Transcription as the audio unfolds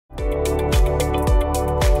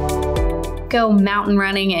go mountain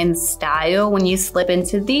running in style when you slip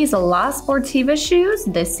into these La Sportiva shoes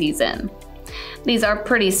this season. These are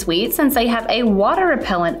pretty sweet since they have a water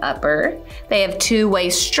repellent upper. They have two-way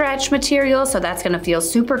stretch material, so that's gonna feel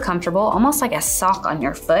super comfortable, almost like a sock on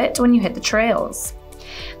your foot when you hit the trails.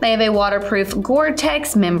 They have a waterproof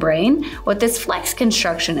GORE-TEX membrane with this flex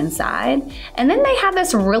construction inside. And then they have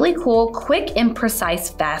this really cool, quick and precise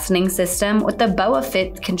fastening system with the BOA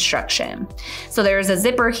Fit construction. So there's a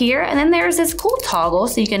zipper here, and then there's this cool toggle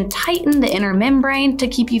so you can tighten the inner membrane to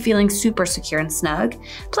keep you feeling super secure and snug.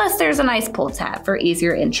 Plus there's a nice pull tab for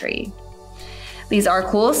easier entry. These are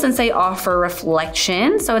cool since they offer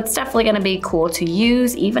reflection, so it's definitely gonna be cool to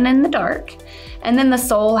use even in the dark. And then the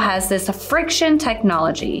sole has this FriXion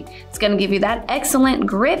technology. It's gonna give you that excellent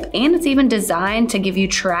grip, and it's even designed to give you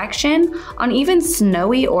traction on even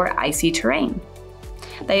snowy or icy terrain.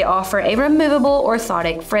 They offer a removable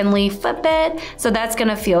orthotic friendly footbed, so that's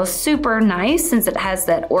gonna feel super nice since it has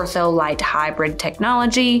that ortho light hybrid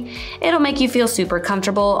technology. It'll make you feel super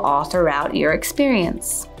comfortable all throughout your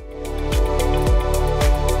experience.